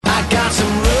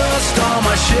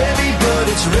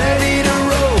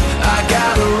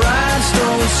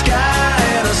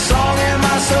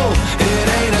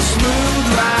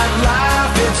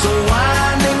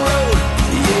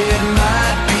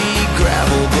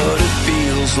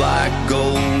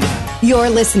You're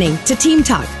listening to Team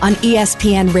Talk on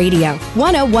ESPN Radio,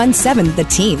 1017 The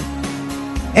Team.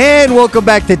 And welcome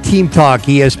back to Team Talk,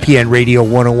 ESPN Radio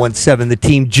 1017 The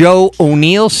Team. Joe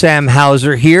O'Neill, Sam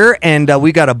Hauser here, and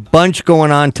we got a bunch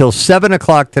going on till 7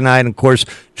 o'clock tonight. And of course,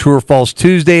 True or False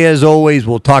Tuesday, as always.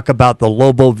 We'll talk about the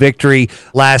Lobo victory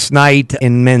last night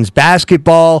in men's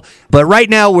basketball. But right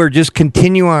now, we're just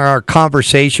continuing our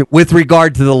conversation with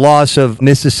regard to the loss of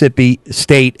Mississippi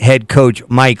State head coach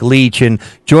Mike Leach. And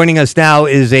joining us now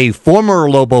is a former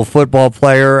Lobo football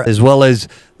player, as well as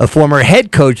a former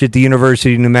head coach at the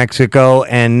University of New Mexico,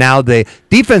 and now the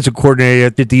defensive coordinator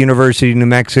at the University of New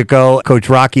Mexico, Coach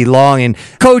Rocky Long. And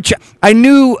Coach, I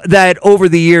knew that over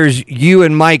the years, you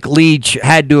and Mike Leach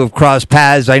had to have crossed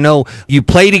paths. I know you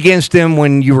played against him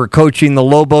when you were coaching the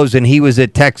Lobos, and he was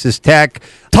at Texas Tech.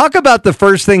 Talk about the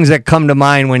first things that come to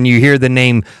mind when you hear the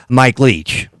name Mike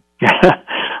Leach.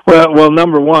 Well,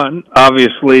 number one,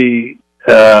 obviously,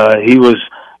 he was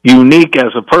unique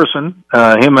as a person.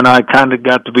 Him and I kind of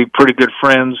got to be pretty good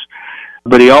friends,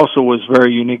 but he also was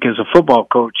very unique as a football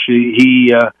coach.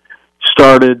 He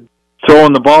started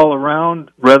throwing the ball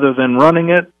around rather than running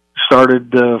it,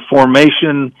 started the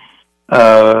formation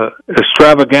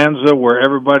extravaganza where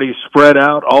everybody spread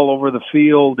out all over the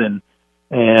field, and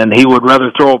he would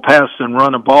rather throw a pass than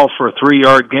run a ball for a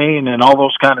 3-yard gain and all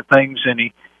those kind of things. And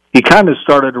he kind of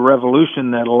started a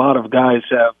revolution that a lot of guys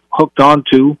have hooked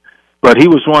onto. But he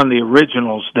was one of the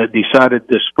originals that decided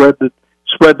to spread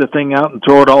the thing out and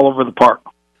throw it all over the park.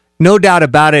 No doubt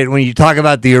about it. When you talk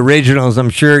about the originals,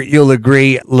 I'm sure you'll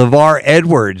agree, LeVar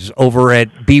Edwards over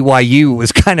at BYU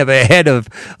was kind of ahead of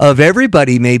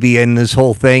everybody maybe in this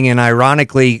whole thing. And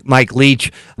ironically, Mike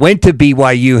Leach went to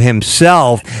BYU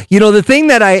himself. You know, the thing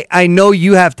that I know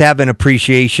you have to have an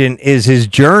appreciation is his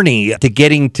journey to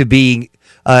getting to be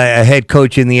a head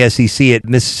coach in the SEC at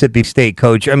Mississippi State,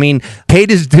 Coach. I mean,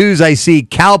 paid his dues. I see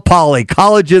Cal Poly,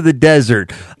 College of the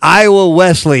Desert, Iowa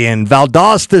Wesleyan,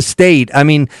 Valdosta State. I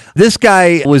mean, this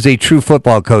guy was a true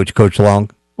football coach, Coach Long.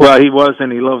 Well, he was,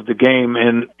 and he loved the game,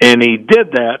 and he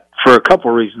did that for a couple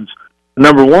reasons.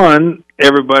 Number one,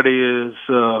 everybody is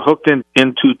hooked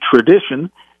into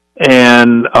tradition,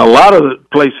 and a lot of the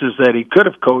places that he could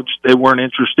have coached, they weren't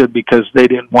interested because they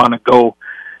didn't want to go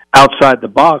outside the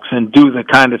box and do the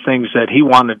kind of things that he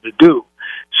wanted to do.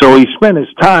 So he spent his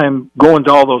time going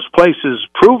to all those places,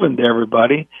 proving to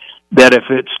everybody that if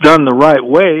it's done the right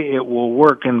way, it will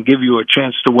work and give you a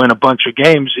chance to win a bunch of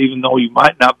games, even though you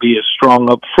might not be as strong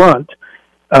up front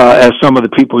as some of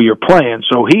the people you're playing.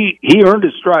 So he earned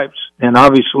his stripes, and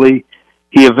obviously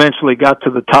he eventually got to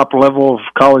the top level of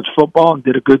college football and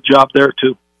did a good job there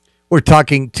too. We're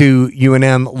talking to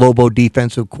UNM Lobo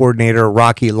defensive coordinator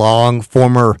Rocky Long,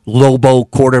 former Lobo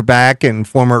quarterback and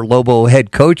former Lobo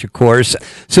head coach, of course.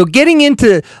 So getting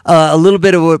into a little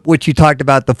bit of what you talked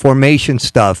about, the formation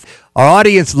stuff. Our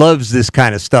audience loves this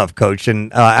kind of stuff, Coach,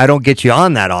 and I don't get you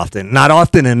on that often. Not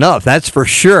often enough, that's for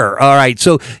sure. All right,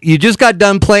 so you just got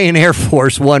done playing Air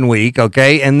Force 1 week,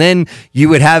 okay, and then you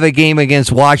would have a game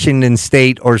against Washington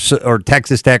State or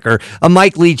Texas Tech or a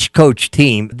Mike Leach coach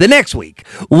team the next week.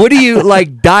 What are you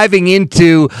like diving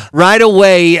into right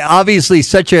away? Obviously,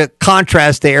 such a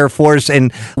contrast to Air Force,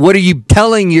 and what are you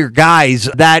telling your guys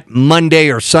that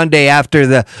Monday or Sunday after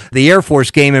the Air Force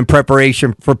game in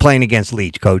preparation for playing against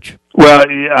Leach, Coach? Well,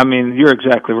 I mean, you're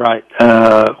exactly right.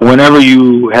 Whenever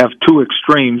you have two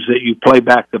extremes that you play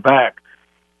back-to-back,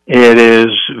 it is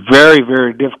very,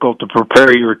 very difficult to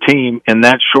prepare your team in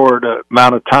that short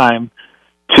amount of time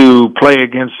to play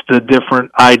against the different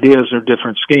ideas or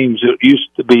different schemes. It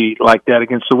used to be like that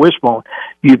against the Wishbone.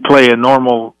 You'd play a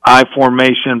normal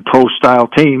I-formation, pro-style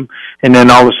team, and then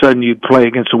all of a sudden you'd play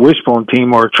against a Wishbone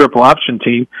team or a triple option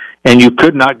team, and you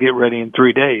could not get ready in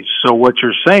 3 days. So what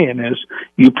you're saying is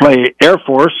you play Air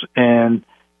Force, and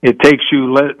it takes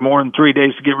you more than 3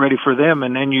 days to get ready for them,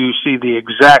 and then you see the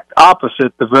exact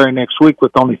opposite the very next week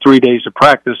with only 3 days of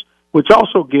practice, which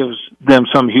also gives them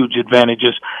some huge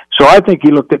advantages. So I think he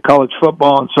looked at college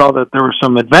football and saw that there were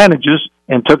some advantages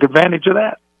and took advantage of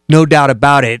that. No doubt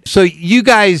about it. So you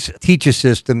guys teach a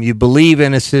system, you believe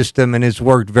in a system, and it's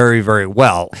worked very, very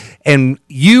well. And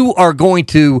you are going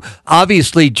to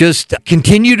obviously just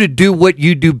continue to do what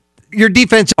you do. Your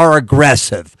defense are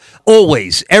aggressive,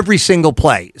 always, every single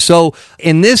play. So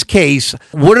in this case,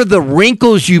 what are the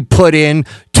wrinkles you put in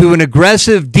to an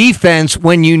aggressive defense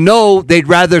when you know they'd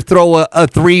rather throw a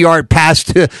 3-yard pass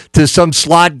to some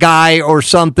slot guy or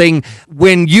something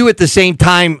when you at the same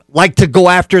time like to go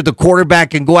after the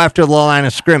quarterback and go after the line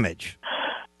of scrimmage?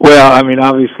 Well, I mean,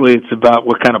 obviously it's about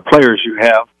what kind of players you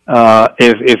have.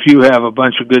 If you have a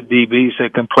bunch of good DBs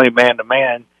that can play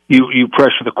man-to-man, you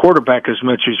pressure the quarterback as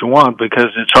much as you want, because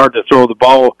it's hard to throw the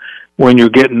ball when you're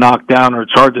getting knocked down, or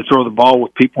it's hard to throw the ball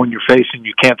with people in your face and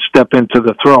you can't step into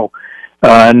the throw.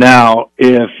 Now,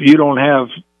 if you don't have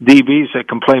DBs that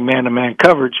can play man-to-man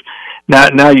coverage,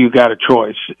 now you got a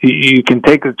choice. You can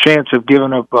take the chance of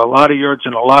giving up a lot of yards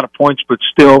and a lot of points, but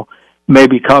still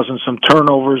maybe causing some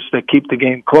turnovers that keep the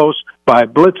game close by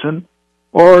blitzing,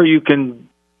 or you can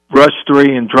rush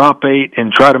 3 and drop 8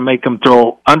 and try to make them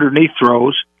throw underneath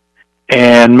throws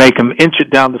and make them inch it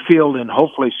down the field, and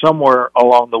hopefully somewhere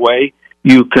along the way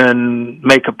you can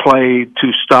make a play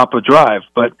to stop a drive.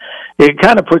 But it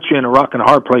kind of puts you in a rock and a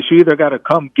hard place. You either got to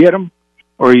come get them,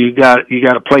 or you got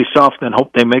to play soft and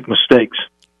hope they make mistakes.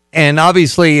 And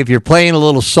obviously, if you're playing a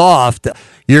little soft,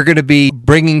 you're going to be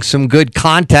bringing some good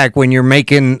contact when you're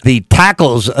making the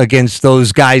tackles against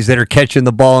those guys that are catching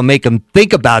the ball, and make them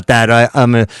think about that.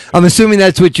 I'm assuming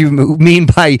that's what you mean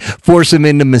by force them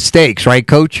into mistakes, right,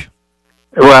 Coach?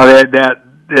 Well,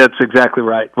 that's exactly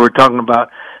right. We're talking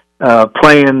about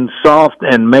playing soft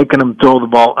and making them throw the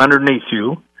ball underneath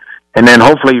you, and then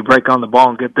hopefully you break on the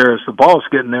ball and get there as the ball's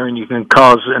getting there, and you can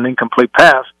cause an incomplete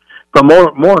pass. But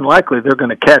more than likely, they're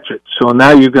going to catch it. So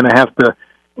now you're going to have to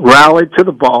rally to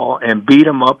the ball and beat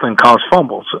them up and cause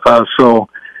fumbles.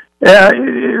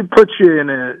 It puts you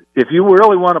in if you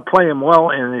really want to play them well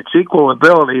and it's equal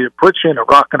ability, it puts you in a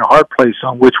rock and a hard place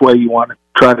on which way you want to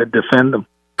try to defend them.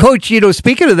 Coach,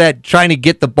 speaking of that, trying to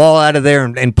get the ball out of there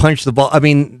and punch the ball, I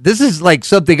mean, this is like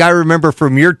something I remember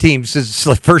from your team since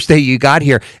the first day you got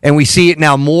here, and we see it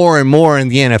now more and more in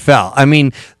the NFL. I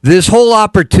mean, this whole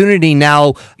opportunity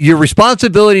now, your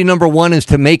responsibility, number one, is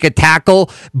to make a tackle,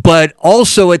 but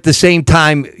also at the same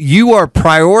time, you are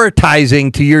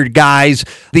prioritizing to your guys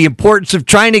the importance of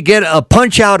trying to get a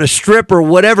punch out, a strip, or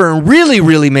whatever, and really,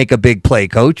 really make a big play,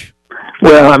 Coach.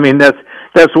 Well, I mean, that's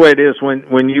the way it is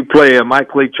when you play a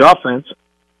Mike Leach offense.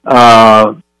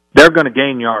 They're going to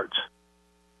gain yards,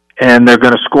 and they're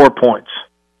going to score points.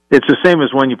 It's the same as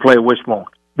when you play a wishbone.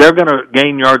 They're going to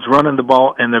gain yards running the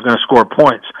ball, and they're going to score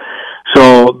points.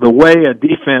 So the way a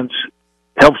defense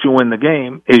helps you win the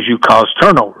game is you cause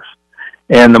turnovers.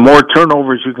 And the more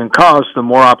turnovers you can cause, the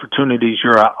more opportunities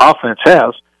your offense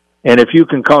has. And if you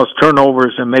can cause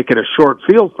turnovers and make it a short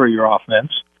field for your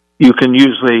offense, you can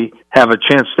usually have a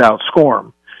chance to outscore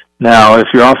them. Now, if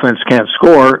your offense can't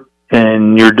score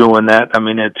and you're doing that, I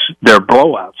mean, they're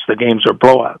blowouts. The games are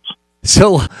blowouts.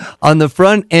 So on the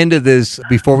front end of this,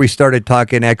 before we started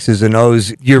talking X's and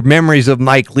O's, your memories of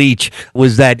Mike Leach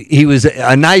was that he was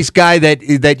a nice guy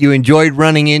that you enjoyed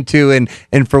running into,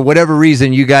 and for whatever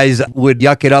reason, you guys would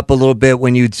yuck it up a little bit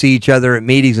when you'd see each other at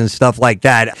meetings and stuff like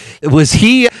that. Was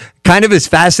he kind of as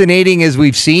fascinating as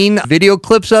we've seen video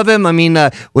clips of him? I mean,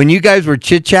 when you guys were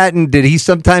chit-chatting, did he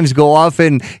sometimes go off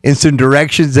in some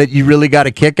directions that you really got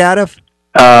a kick out of?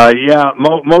 Yeah,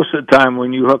 most of the time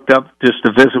when you hooked up just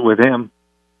to visit with him,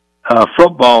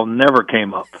 football never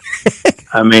came up.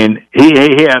 I mean, he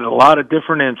had a lot of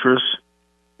different interests,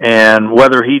 and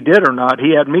whether he did or not,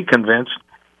 he had me convinced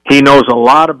he knows a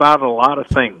lot about a lot of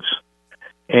things.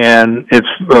 And it's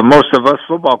most of us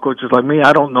football coaches like me,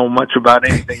 I don't know much about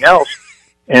anything else.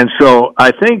 And so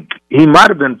I think he might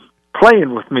have been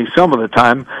playing with me some of the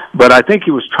time, but I think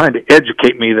he was trying to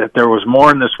educate me that there was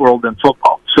more in this world than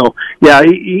football. So, yeah,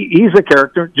 he's a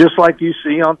character, just like you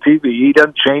see on TV. He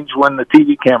doesn't change when the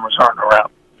TV cameras aren't around.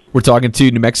 We're talking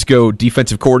to New Mexico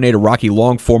defensive coordinator Rocky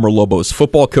Long, former Lobos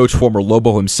football coach, former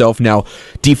Lobo himself, now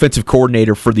defensive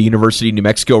coordinator for the University of New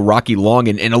Mexico, Rocky Long.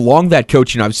 And along that,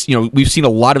 Coach, we've seen a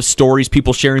lot of stories,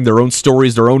 people sharing their own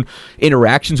stories, their own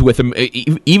interactions with him,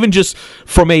 even just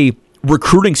from a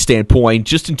recruiting standpoint,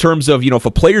 just in terms of, if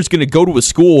a player's going to go to a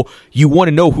school, you want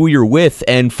to know who you're with.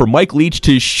 And for Mike Leach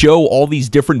to show all these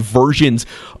different versions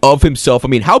of himself, I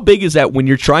mean, how big is that when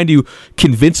you're trying to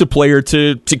convince a player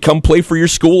to come play for your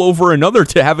school over another,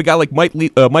 to have a guy like Mike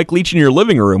Leach in your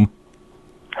living room?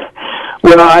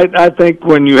 Well, I think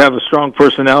when you have a strong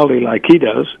personality like he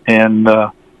does, and,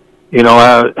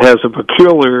 has a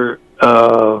peculiar,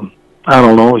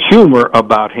 humor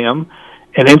about him,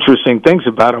 and interesting things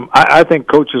about him, I think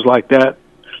coaches like that,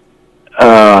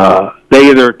 they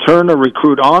either turn a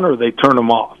recruit on or they turn them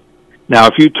off. Now,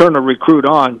 if you turn a recruit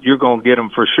on, you're going to get him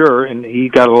for sure, and he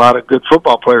got a lot of good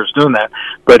football players doing that.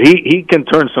 But he can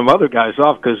turn some other guys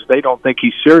off because they don't think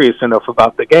he's serious enough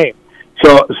about the game.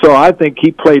 So I think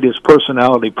he played his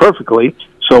personality perfectly.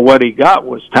 So what he got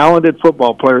was talented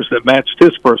football players that matched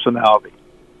his personality.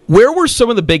 Where were some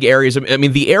of the big areas? I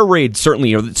mean, the air raid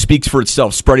certainly, speaks for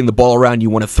itself. Spreading the ball around, you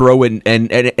want to throw and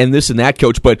this and that,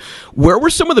 Coach. But where were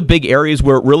some of the big areas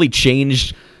where it really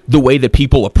changed the way that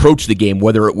people approach the game,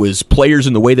 whether it was players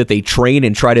in the way that they train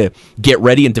and try to get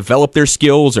ready and develop their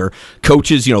skills, or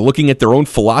coaches, looking at their own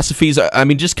philosophies. I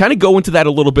mean, just kind of go into that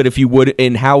a little bit, if you would,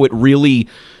 and how it really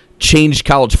changed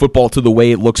college football to the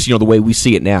way it looks, the way we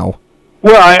see it now.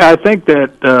 Well, I think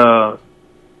that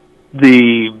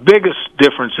the biggest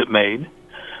difference it made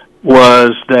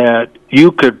was that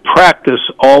you could practice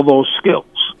all those skills.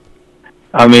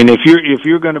 I mean, if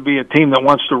you're going to be a team that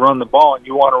wants to run the ball and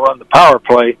you want to run the power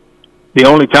play, the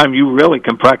only time you really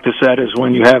can practice that is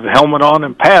when you have a helmet on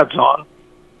and pads on,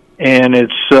 and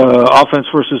it's offense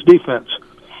versus defense.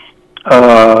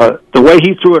 The way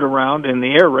he threw it around in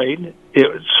the air raid,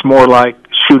 it's more like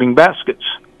shooting baskets.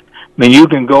 I mean, you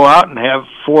can go out and have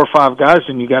 4 or 5 guys,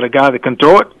 and you got a guy that can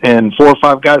throw it, and 4 or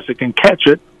 5 guys that can catch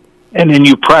it, and then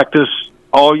you practice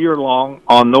all year long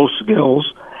on those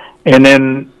skills. And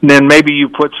then maybe you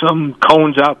put some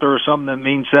cones out there or something that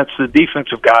means that's the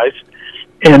defensive guys,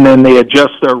 and then they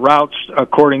adjust their routes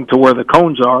according to where the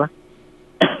cones are.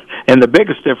 And the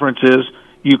biggest difference is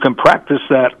you can practice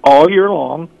that all year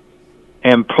long,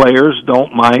 and players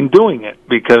don't mind doing it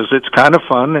because it's kind of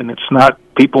fun, and it's not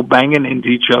people banging into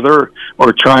each other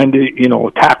or trying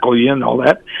to, tackle you and all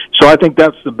that. So I think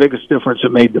that's the biggest difference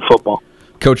it made to football.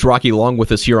 Coach Rocky Long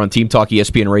with us here on Team Talk,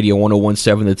 ESPN Radio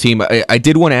 101.7 The Team. I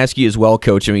did want to ask you as well,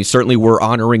 Coach. I mean, certainly we're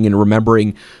honoring and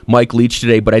remembering Mike Leach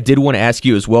today, but I did want to ask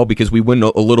you as well, because we went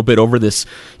a little bit over this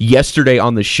yesterday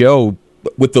on the show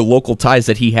with the local ties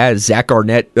that he has. Zach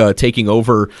Arnett taking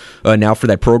over now for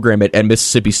that program at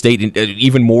Mississippi State, and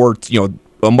even more,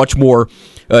 a much more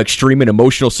extreme and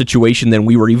emotional situation than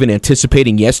we were even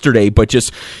anticipating yesterday. But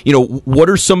just,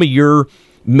 what are some of your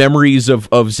memories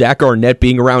of Zach Arnett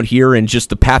being around here and just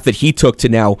the path that he took to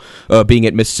now being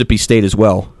at Mississippi State as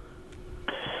well?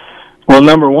 Well,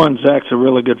 number one, Zach's a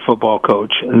really good football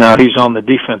coach. Now he's on the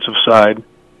defensive side,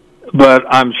 but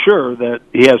I'm sure that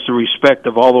he has the respect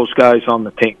of all those guys on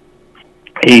the team.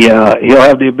 He'll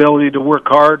have the ability to work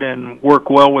hard and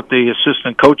work well with the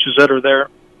assistant coaches that are there.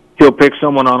 He'll pick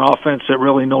someone on offense that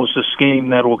really knows the scheme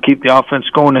that will keep the offense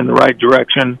going in the right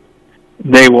direction.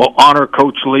 They will honor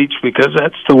Coach Leach because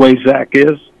that's the way Zach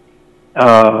is.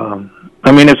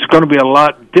 I mean, it's going to be a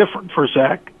lot different for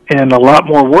Zach and a lot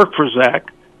more work for Zach,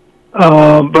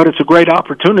 but it's a great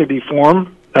opportunity for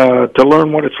him to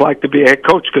learn what it's like to be a head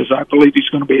coach, because I believe he's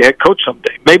going to be a head coach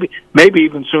someday, maybe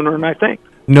even sooner than I think.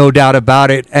 No doubt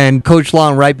about it. And Coach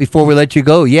Long, right before we let you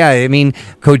go, I mean,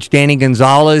 Coach Danny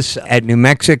Gonzalez at New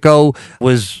Mexico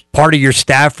was part of your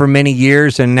staff for many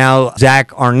years, and now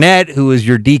Zach Arnett, who is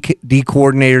your D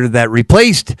coordinator that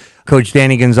replaced Coach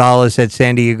Danny Gonzalez at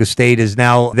San Diego State, is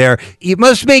now there. It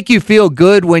must make you feel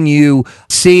good when you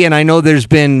see, and I know there's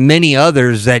been many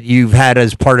others that you've had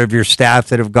as part of your staff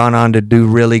that have gone on to do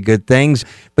really good things,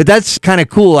 but that's kind of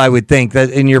cool, I would think, that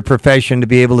in your profession to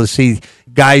be able to see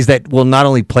guys that will not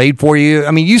only played for you.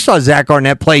 I mean, you saw Zach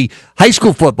Arnett play high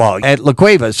school football at La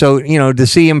Cueva, so, to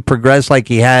see him progress like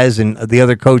he has, and the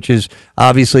other coaches,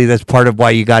 obviously that's part of why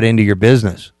you got into your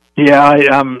business. Yeah,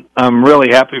 I'm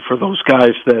really happy for those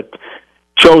guys that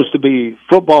chose to be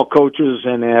football coaches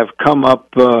and have come up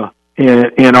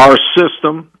in our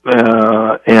system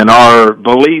and our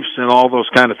beliefs and all those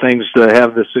kind of things to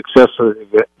have the success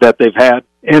that they've had,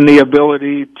 and the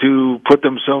ability to put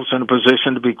themselves in a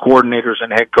position to be coordinators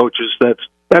and head coaches.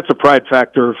 That's a pride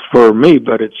factor for me,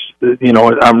 but it's,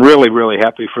 I'm really, really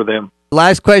happy for them.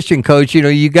 Last question, Coach.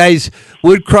 You guys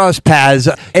would cross paths,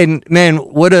 and man,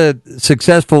 what a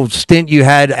successful stint you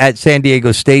had at San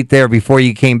Diego State there before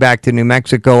you came back to New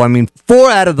Mexico. I mean, 4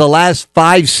 out of the last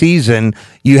 5 seasons,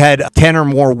 you had 10 or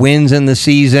more wins in the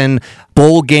season,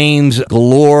 bowl games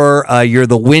galore. You're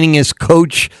the winningest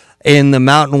coach in the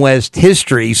Mountain West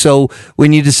history. So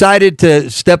when you decided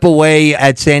to step away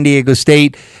at San Diego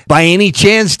State, by any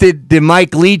chance did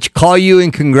Mike Leach call you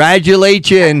and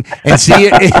congratulate you and see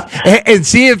and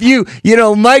see if you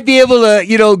might be able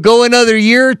to go another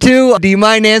year or two? Do you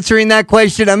mind answering that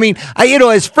question? I mean,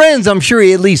 as friends, I'm sure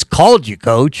he at least called you,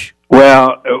 Coach.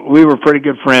 Well, we were pretty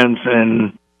good friends,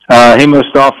 and he must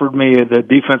have offered me the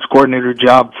defense coordinator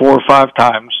job 4 or 5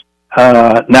 times.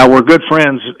 Now we're good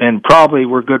friends, and probably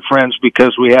we're good friends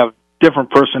because we have different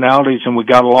personalities and we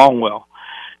got along well.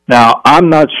 Now, I'm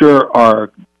not sure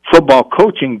our football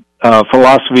coaching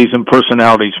philosophies and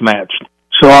personalities matched.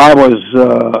 So I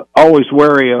was always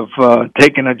wary of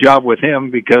taking a job with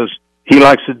him because he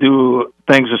likes to do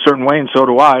things a certain way, and so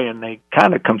do I, and they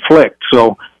kind of conflict.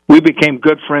 So we became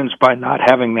good friends by not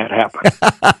having that happen.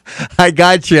 I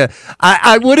got you.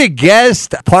 I would have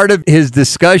guessed part of his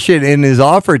discussion and his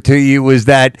offer to you was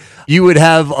that you would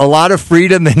have a lot of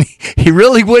freedom and he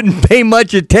really wouldn't pay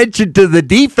much attention to the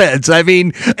defense. I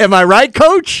mean, am I right,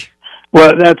 Coach?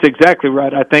 Well, that's exactly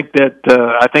right. I think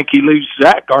he leaves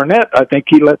Zach Garnett. I think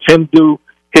he lets him do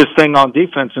his thing on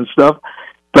defense and stuff.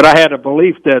 But I had a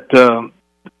belief that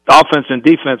offense and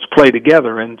defense play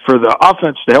together, and for the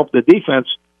offense to help the defense,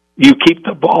 you keep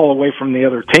the ball away from the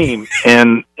other team.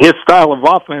 And his style of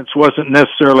offense wasn't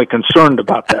necessarily concerned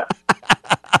about that.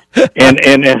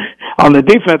 and on the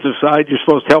defensive side, you're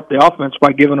supposed to help the offense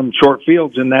by giving them short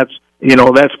fields, and that's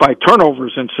by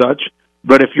turnovers and such.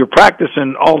 But if you're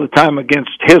practicing all the time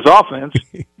against his offense,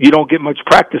 you don't get much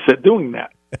practice at doing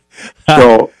that.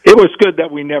 So it was good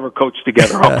that we never coached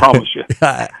together, I'll promise you.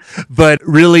 But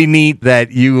really neat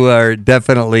that you are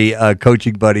definitely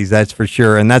coaching buddies, that's for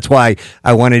sure. And that's why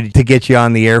I wanted to get you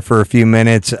on the air for a few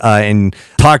minutes and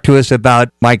talk to us about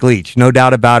Mike Leach. No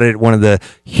doubt about it, one of the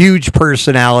huge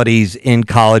personalities in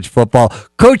college football.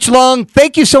 Coach Long,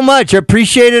 thank you so much. I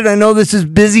appreciate it. I know this is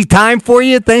busy time for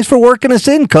you. Thanks for working us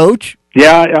in, Coach.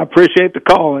 Yeah, I appreciate the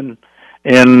call, and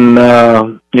I'm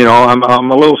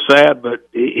a little sad, but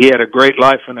he had a great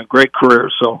life and a great career,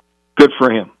 so good for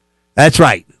him. That's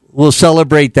right. We'll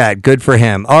celebrate that. Good for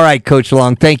him. All right, Coach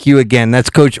Long, thank you again. That's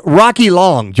Coach Rocky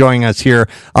Long joining us here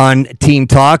on Team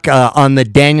Talk on the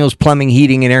Daniels Plumbing,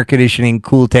 Heating, and Air Conditioning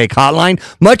Cool Take Hotline.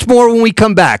 Much more when we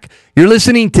come back. You're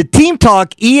listening to Team Talk,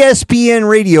 ESPN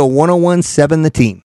Radio 101.7 The Team.